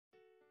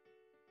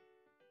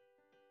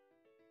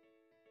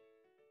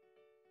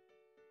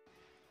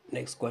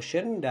next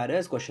question, that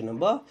is question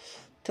number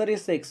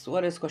 36.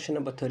 What is question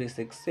number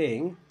 36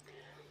 saying?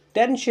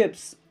 10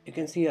 ships, you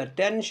can see here,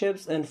 10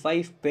 ships and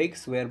 5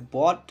 pigs were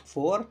bought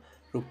for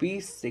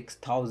rupees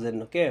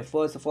 6,000. Okay,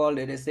 first of all,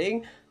 it is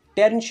saying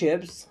 10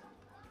 ships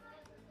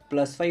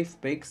plus 5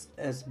 pigs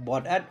is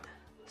bought at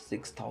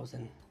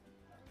 6,000.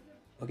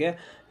 Okay,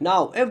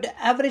 now if the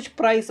average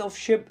price of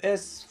ship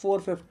is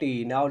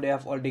 450, now they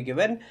have already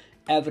given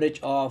average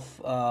of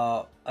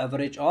how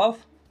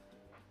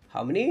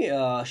many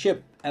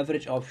ship,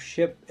 average of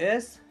ship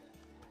is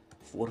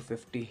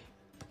 450.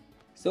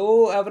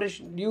 So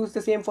average, use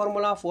the same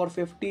formula.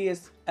 450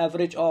 is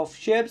average of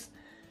ships,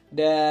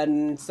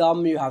 then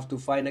some you have to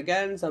find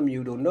again, some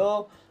you don't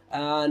know,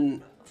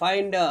 and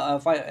find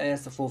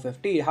is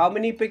 450. How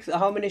many pigs,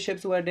 how many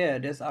ships were there?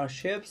 These are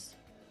ships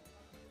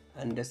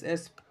and this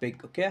is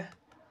pig. Okay,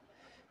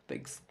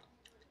 pigs.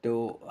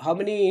 So how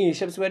many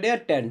ships were there?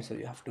 10. So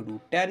you have to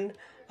do 10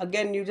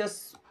 again. You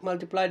just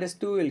multiply this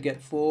 2, you'll get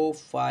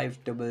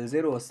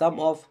 4500.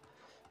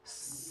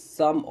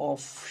 Sum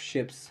of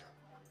ships.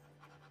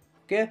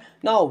 Okay,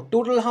 now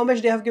total, how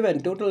much they have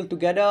given? Total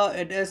together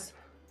it is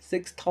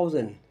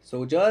 6,000.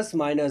 So just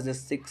minus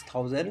this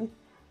 6,000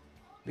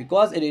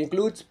 because it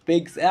includes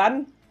pigs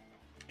and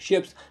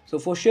ships. So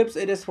for ships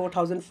it is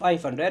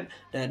 4,500.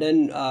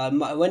 Then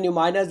when you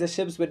minus the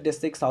ships with the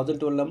 6,000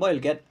 total number,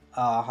 you'll get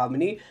how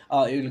many?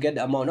 You'll get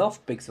the amount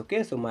of pigs.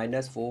 Okay, so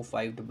minus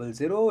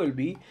 4500 will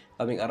be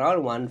coming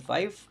around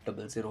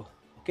 1500.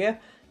 Okay,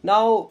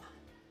 now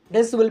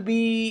this will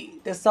be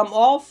the sum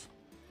of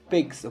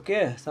pigs.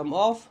 Okay, sum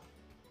of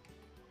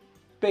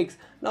pigs.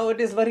 Now it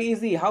is very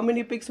easy. How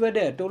many pigs were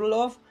there? Total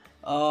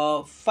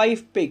of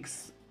 5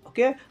 pigs.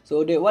 Okay,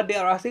 so what they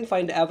are asking,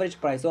 find the average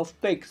price of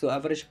pig. So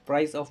average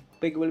price of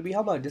pig will be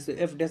how much?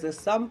 If this is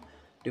sum,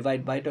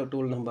 divide by the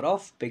total number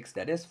of pigs,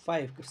 that is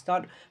 5.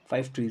 Start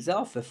 5 3s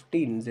are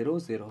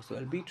 1500, so it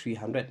will be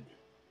 300.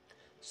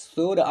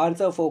 So the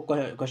answer for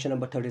question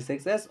number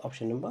 36 is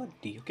option number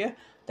D. Okay,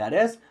 that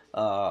is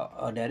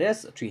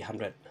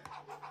 300.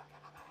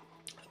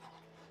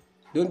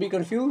 Don't be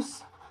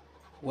confused.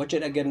 Watch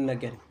it again and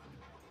again.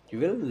 You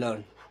will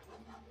learn.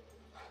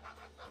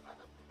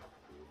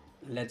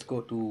 Let's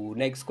go to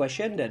next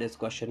question. That is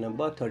question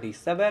number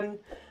 37.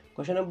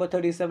 Question number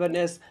 37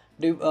 is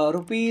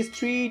rupees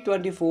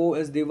 324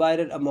 is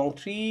divided among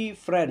 3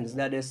 friends.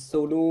 That is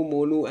Sonu,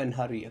 Monu and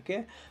Hari.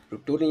 Okay. The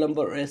total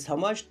number is how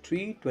much?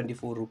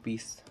 324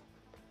 rupees.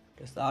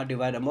 Just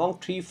divided among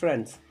 3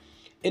 friends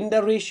in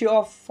the ratio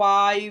of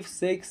 5,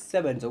 6,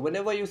 7. So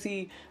whenever you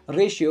see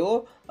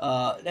ratio,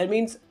 that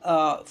means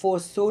for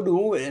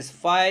Sonu it is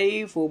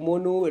 5, for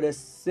Monu it is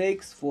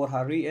 6, for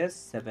Hari is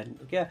 7.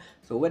 Okay,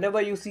 so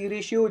whenever you see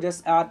ratio,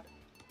 just add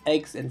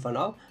x in front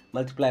of,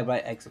 multiply by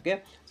x.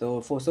 Okay,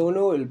 so for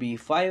Sonu it will be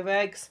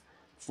 5x,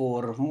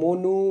 for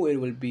Monu it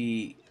will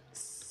be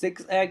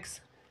 6x,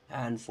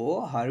 and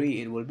for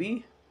Hari it will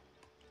be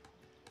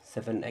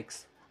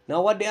 7x.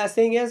 Now what they are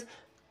saying is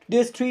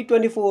this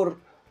 324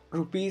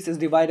 rupees is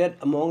divided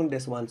among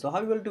this one. So how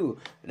we will do?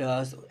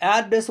 So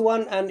add this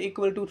one and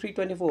equal to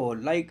 324,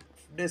 like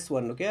this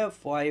one. Okay,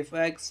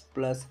 5x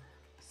plus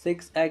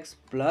 6x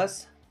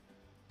plus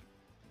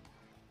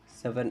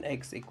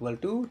 7x equal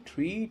to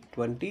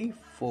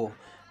 324.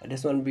 And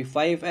this one will be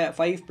 5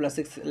 plus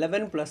 6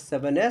 11 plus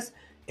 7 is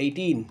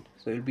 18.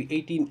 So it will be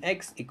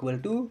 18x equal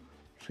to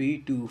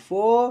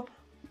 324.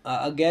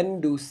 Again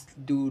do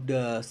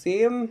the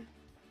same.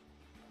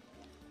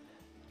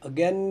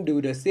 Again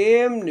do the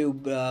same. You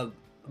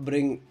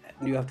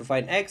have to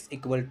find x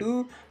equal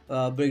to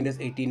bring this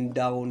 18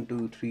 down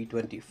to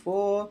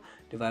 324,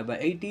 divide by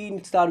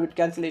 18. Start with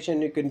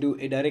cancellation. You can do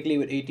it directly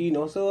with 18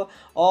 also,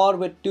 or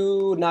with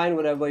 2, 9,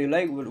 whatever you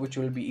like, which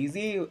will be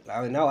easy.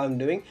 Now I'm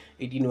doing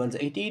 18 ones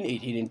 18.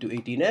 18 into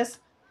 18 is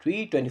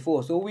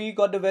 324. So we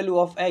got the value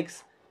of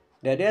x,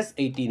 that is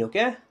 18.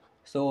 Okay,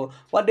 so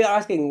what they are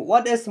asking,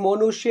 what is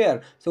Monu's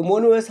share? So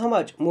Monu is how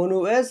much?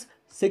 Monu is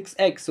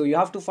 6x, so you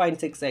have to find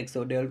 6x.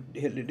 So there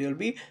will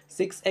be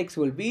 6x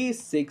will be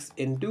 6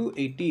 into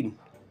 18.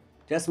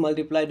 Just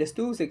multiply this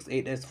 2. 6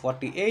 8 is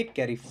 48,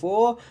 carry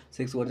 4,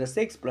 6 1 is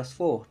 6 plus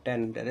 4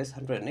 10, that is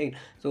 108.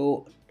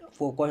 So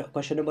for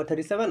question number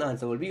 37,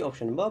 answer will be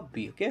option number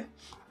B. Okay,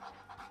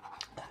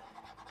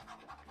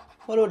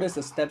 follow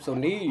these steps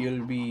only,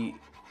 you'll be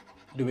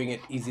doing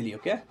it easily.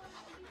 Okay,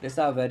 these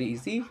are very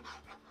easy.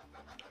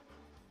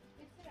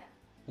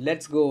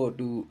 Let's go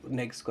to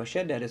next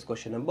question, that is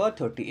question number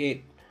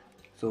 38.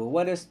 So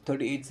what is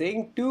 38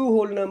 saying? 2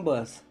 whole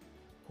numbers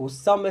whose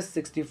sum is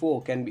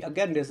 64 can be,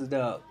 again this is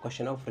the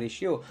question of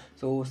ratio.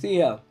 So see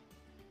here,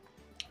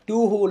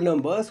 2 whole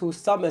numbers whose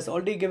sum is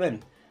already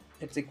given,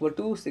 it's equal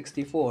to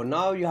 64.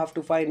 Now you have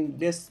to find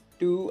this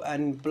 2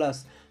 and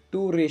plus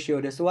 2 ratio,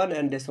 this one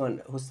and this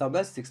one, whose sum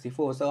is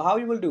 64. So how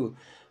you will do?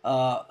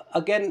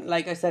 Again,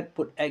 like I said,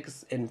 put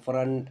x in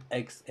front,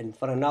 x in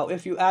front. Now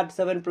if you add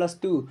 7 plus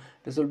 2,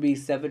 this will be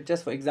 7.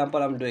 Just for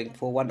example, I'm doing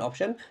for one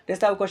option. This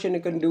type of question you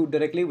can do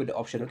directly with the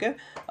option. Okay,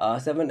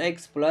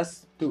 7x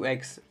plus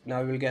 2x.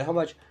 Now we will get how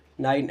much?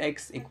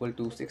 9x equal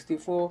to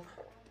 64.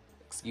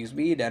 excuse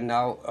me. Then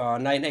now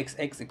 9x,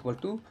 x equal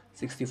to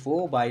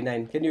 64 by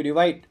 9. Can you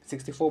divide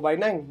 64 by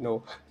 9?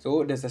 No,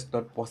 so this is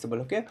not possible.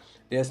 Okay,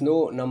 there's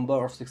no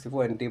number of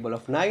 64 in table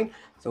of 9,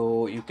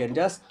 so you can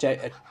just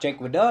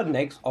check with the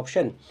next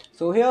option.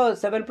 So here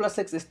 7 plus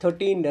 6 is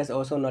 13. That's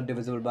also not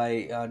divisible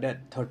by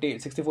that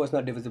 13. 64 is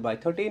not divisible by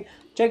 13.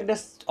 Check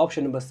this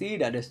option number C,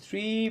 that is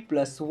 3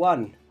 plus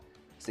 1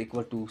 is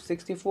equal to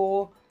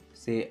 64.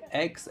 Say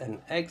x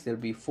and x, will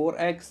be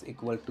 4x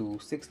equal to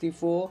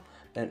 64.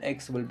 Then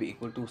x will be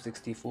equal to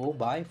 64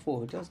 by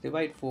 4. Just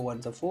divide 4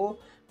 ones are 4,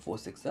 4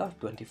 6 are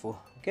 24.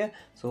 Okay,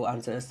 so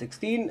answer is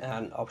 16,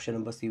 and option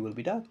number C will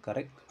be the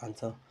correct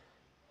answer.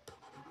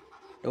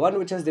 The one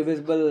which is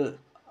divisible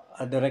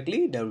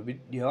directly, that will be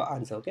your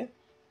answer. Okay,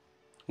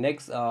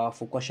 next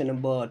for question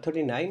number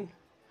 39.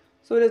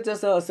 So it is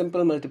just a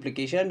simple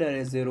multiplication. There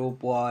is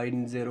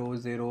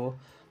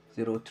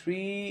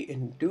 0.0003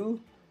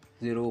 into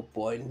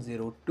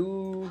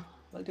 0.02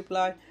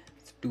 multiply.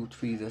 2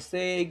 3s are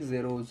 6,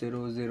 0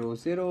 0 0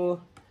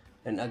 0,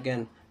 and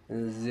again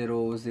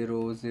 0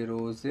 0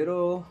 0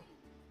 0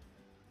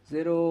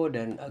 0,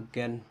 then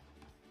again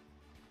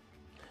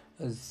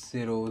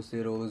 0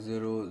 0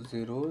 0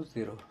 0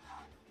 0.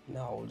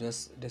 Now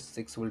just this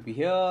 6 will be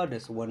here,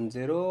 this 1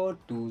 0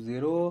 2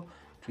 0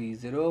 3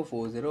 0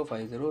 4 0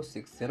 5 0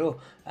 6 0,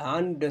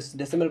 and this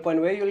decimal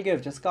point where you will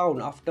give, just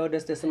count after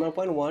this decimal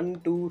point,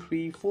 1 2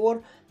 3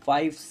 4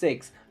 5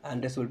 6,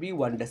 and this will be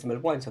one decimal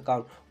point, so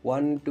count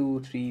 1 2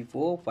 3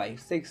 4 5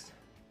 6.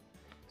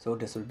 So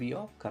this will be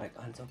your correct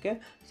answer. Okay,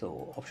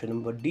 so option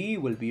number D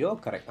will be your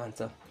correct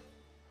answer.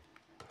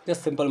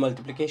 Just simple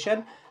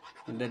multiplication.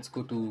 Let's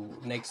go to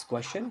next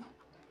question,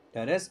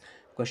 that is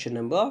question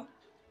number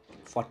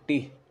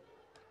 40.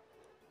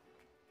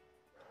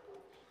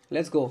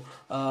 Let's go.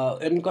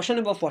 In question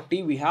number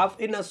 40, we have,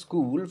 in a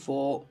school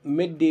for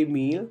midday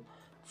meal,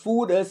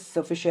 food is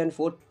sufficient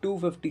for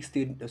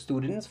 250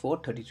 students for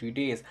 33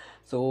 days.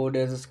 So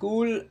there's a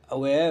school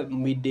where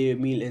midday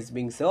meal is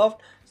being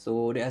served.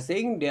 So they are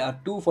saying there are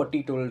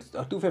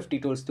 250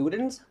 total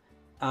students,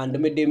 and the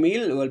midday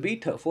meal will be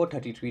for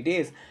 33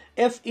 days.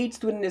 If each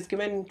student is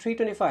given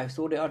 325,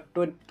 so there are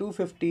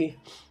 250.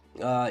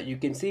 You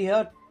can see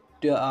here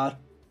there are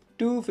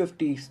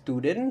 250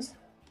 students,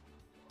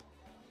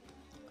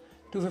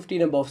 250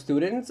 number of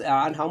students,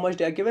 and how much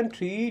they are given,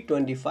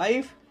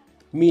 325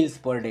 meals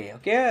per day.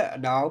 Okay,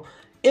 now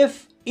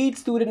if each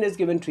student is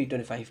given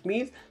 325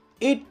 meals,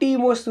 80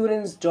 more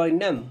students join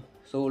them.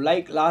 So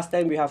like last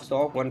time we have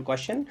solved one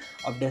question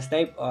of this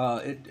type,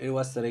 it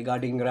was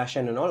regarding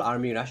ration and all,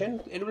 army ration.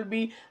 It will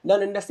be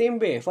done in the same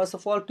way. First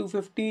of all,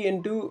 250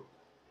 into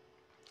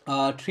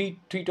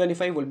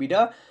 325 will be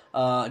the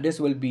this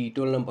will be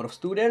total number of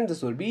students,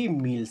 this will be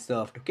meals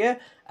served. Okay,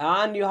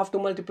 and you have to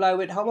multiply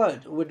with how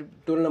much, with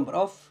total number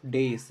of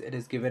days. It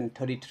is given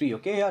 33.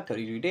 Okay, here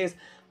 33 days,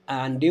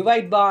 and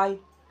divide by,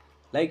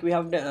 like we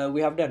have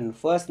done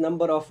first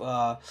number of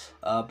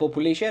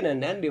population,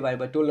 and then divide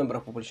by total number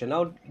of population.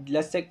 Now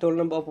let's check total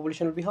number of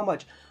population will be how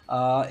much.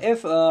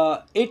 If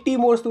 80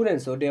 more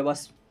students, so there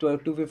was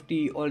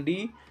 250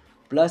 already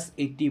plus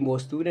 80 more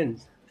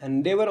students,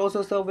 and they were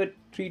also served with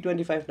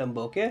 325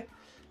 number, okay,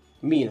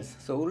 meals.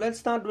 So let's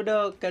start with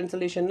the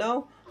cancellation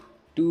now.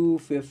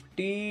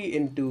 250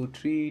 into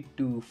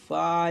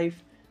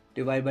 325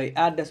 divide by,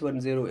 add this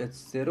 1 0, it's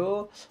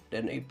 0,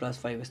 then 8 plus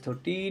 5 is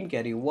 13,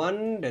 carry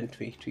 1, then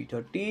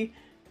 330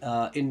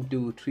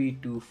 into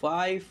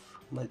 325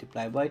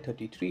 multiply by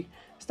 33.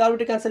 Start with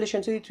the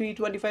cancellation. So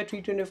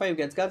 325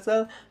 gets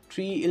cancelled,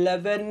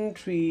 311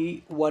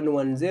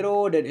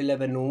 3110, then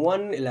 11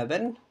 1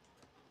 11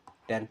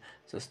 10.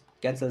 So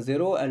cancel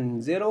 0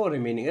 and 0,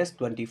 remaining is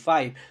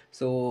 25.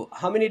 So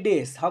how many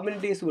days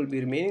will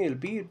be remaining? It will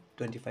be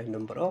 25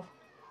 number of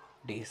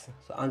days.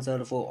 So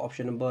answer for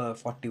option number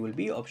 40 will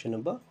be option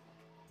number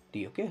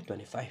D. Okay,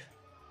 25.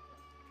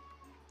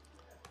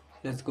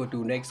 Let's go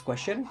to next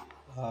question.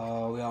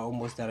 We are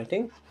almost there, I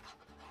think.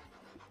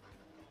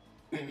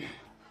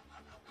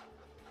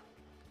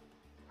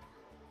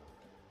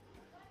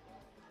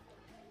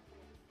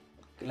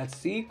 Let's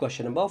see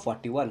question number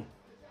 41.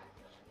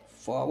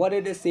 For what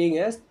it is saying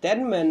is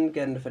 10 men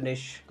can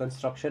finish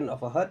construction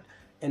of a hut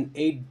in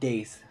 8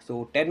 days.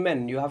 So 10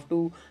 men, you have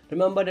to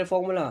remember the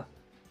formula.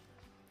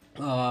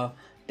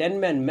 10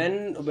 men,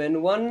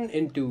 when 1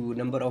 into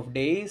number of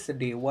days,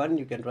 day 1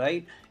 you can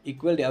write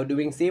equal, they are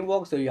doing same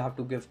work, so you have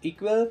to give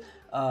equal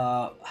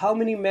how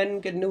many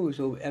men can do.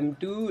 So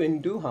m2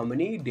 into how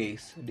many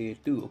days, day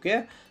 2.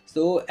 Okay,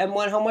 so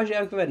m1, how much they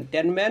are given,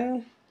 10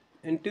 men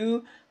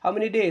into how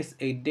many days,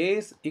 8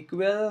 days,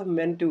 equal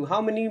men 2,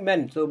 how many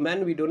men, so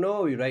men we don't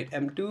know, we write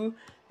m2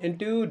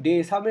 into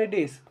days, how many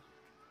days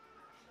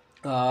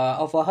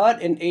of a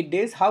hut in 8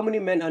 days, how many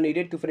men are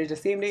needed to finish the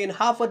same day in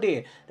half a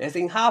day. They're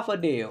saying half a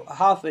day,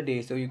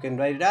 so you can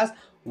write it as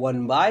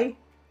 1 by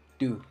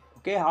 2.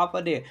 Okay, half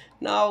a day.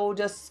 Now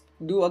just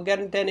do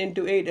again, 10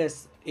 into 8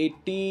 is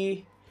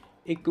 80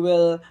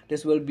 equal,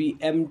 this will be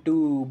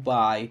m2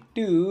 by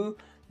 2.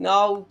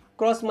 Now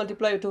cross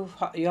multiply,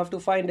 you have to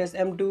find this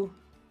m2.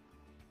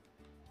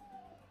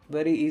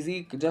 very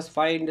easy. Just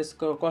find this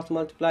cross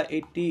multiply.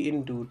 80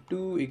 into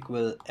 2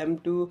 equal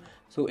m2.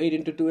 So 8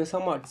 into 2 is how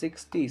much?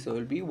 60. So it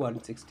will be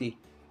 160.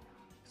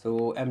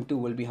 So m2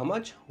 will be how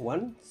much?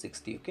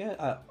 160. Okay.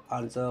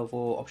 Answer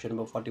for option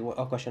number 41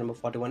 or question number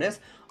 41 is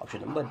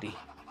option number D.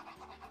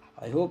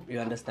 I hope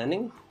you're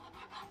understanding.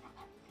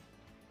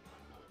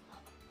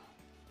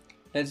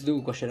 Let's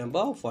do question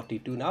number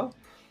 42 now.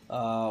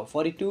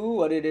 42,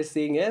 what it is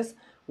saying is,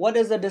 what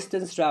is the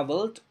distance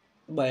traveled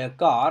by a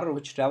car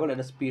which traveled at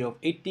a speed of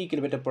 80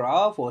 km per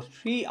hour for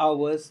 3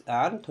 hours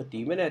and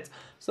 30 minutes?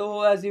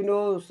 So as you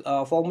know,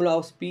 formula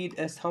of speed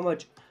is how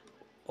much?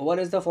 What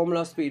is the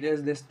formula of speed?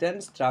 Is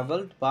distance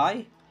traveled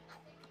by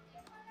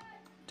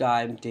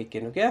time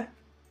taken. Okay,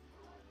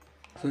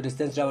 so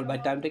distance traveled by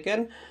time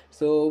taken.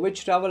 So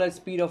which travel at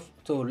speed of,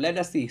 so let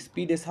us see,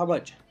 speed is how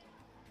much?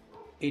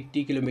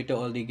 80 km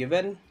already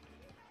given,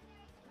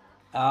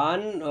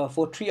 and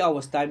for 3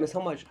 hours time is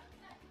how much?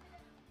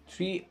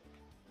 3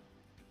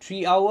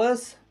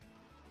 hours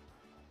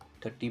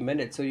 30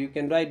 minutes. So you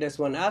can write this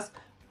one as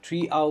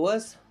 3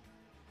 hours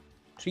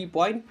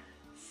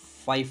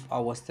 3.5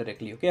 hours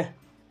directly. Okay,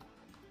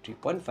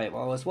 3.5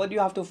 hours. What do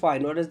you have to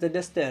find? What is the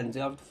distance?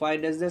 You have to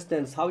find this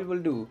distance. How you will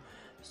do?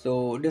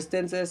 So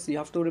distances, you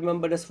have to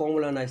remember this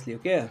formula nicely.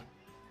 Okay,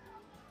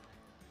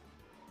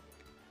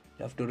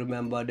 you have to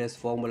remember this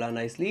formula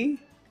nicely.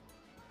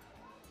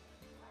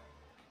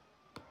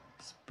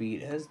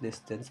 Speed is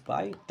distance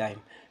by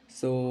time.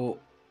 So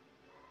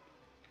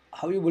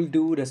how you will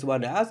do this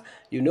one as,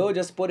 you know,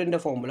 just put in the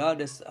formula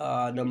this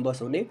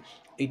numbers only.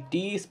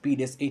 80,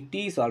 speed is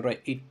 80, so I'll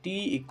write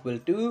 80 equal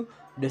to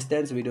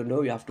distance, we don't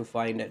know, we have to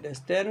find the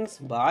distance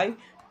by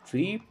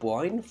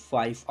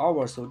 3.5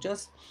 hours. So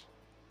just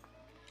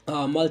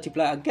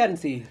multiply again,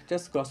 see,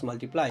 just cross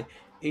multiply.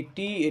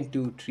 80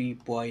 into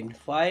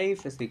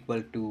 3.5 is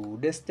equal to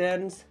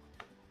distance.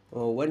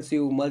 Once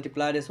you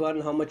multiply this one,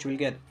 how much you will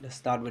get? Let's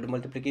start with the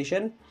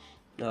multiplication.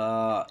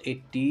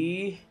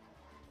 80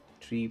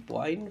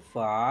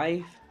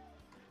 3.5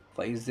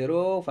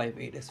 50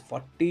 58 is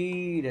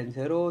 40, then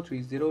 0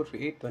 30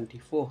 38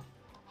 24,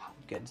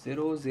 get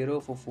 0 0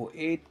 4 4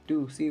 8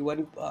 2. See,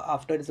 one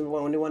after this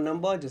only one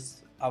number,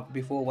 just up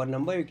before one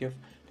number you give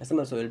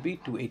decimal, so it will be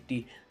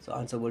 280. So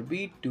answer will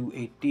be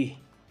 280.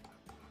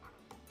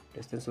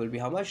 Distance will be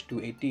how much?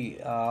 280.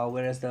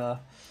 Whereas the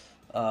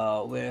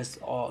whereas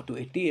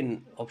 280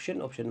 in option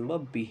number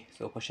B.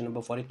 So question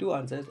number 42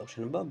 answer is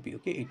option number B.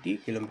 Okay, 80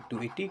 kilometer,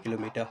 280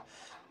 kilometer,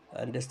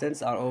 and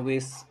distance are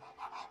always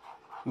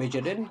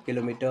measured in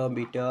kilometer,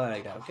 meter,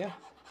 like that. Okay,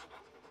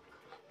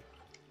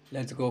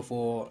 let's go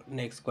for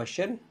next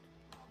question.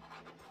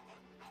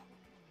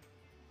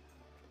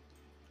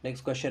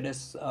 Next question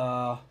is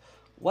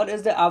what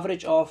is the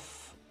average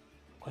of,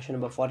 question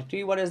number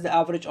 43, what is the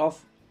average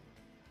of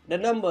the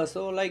number?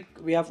 So like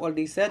we have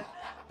already said,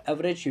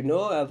 average, you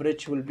know,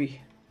 average will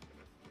be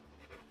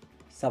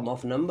sum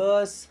of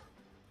numbers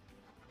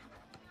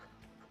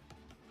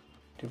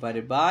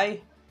divided by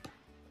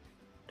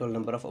total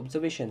number of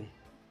observation.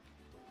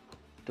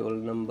 Total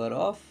number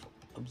of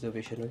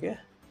observation. Okay,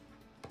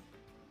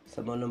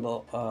 sum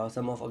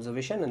of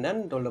observation and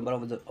then total number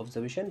of the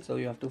observation. So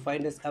you have to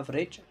find this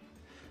average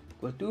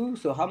equal to,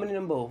 so how many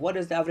number, what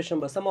is the average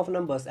number? Sum of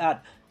numbers,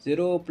 add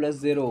 0 plus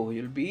 0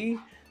 will be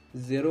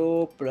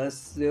 0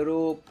 plus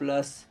 0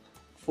 plus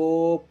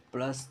 4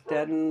 plus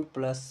 10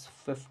 plus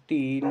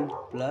 15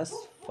 plus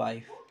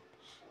 5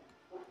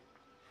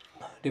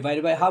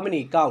 divided by how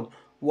many? Count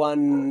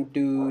 1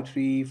 2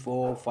 3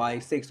 4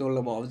 5 6. Total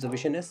number of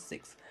observation is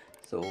 6.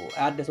 So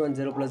add this one.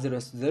 0 plus 0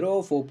 is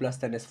 0, 4 plus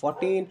 10 is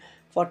 14,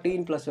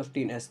 14 plus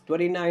 15 is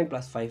 29,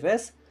 plus 5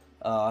 is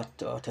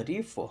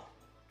 34.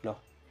 No,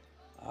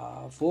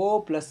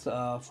 4 plus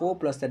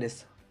 10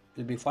 is,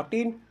 will be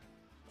 14,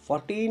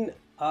 14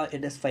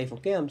 it is 5.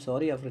 Okay, I'm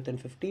sorry, I've written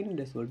 15,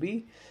 this will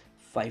be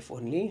 5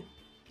 only,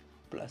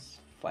 plus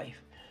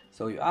 5.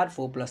 So you add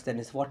 4 plus 10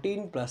 is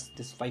 14, plus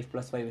this 5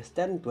 plus 5 is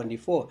 10,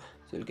 24.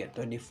 So you'll get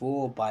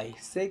 24 by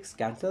 6,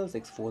 cancel,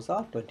 6 4s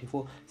are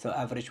 24. So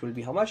average will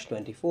be how much?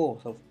 24.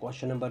 So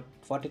question number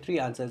 43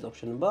 answer is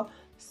option number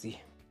C.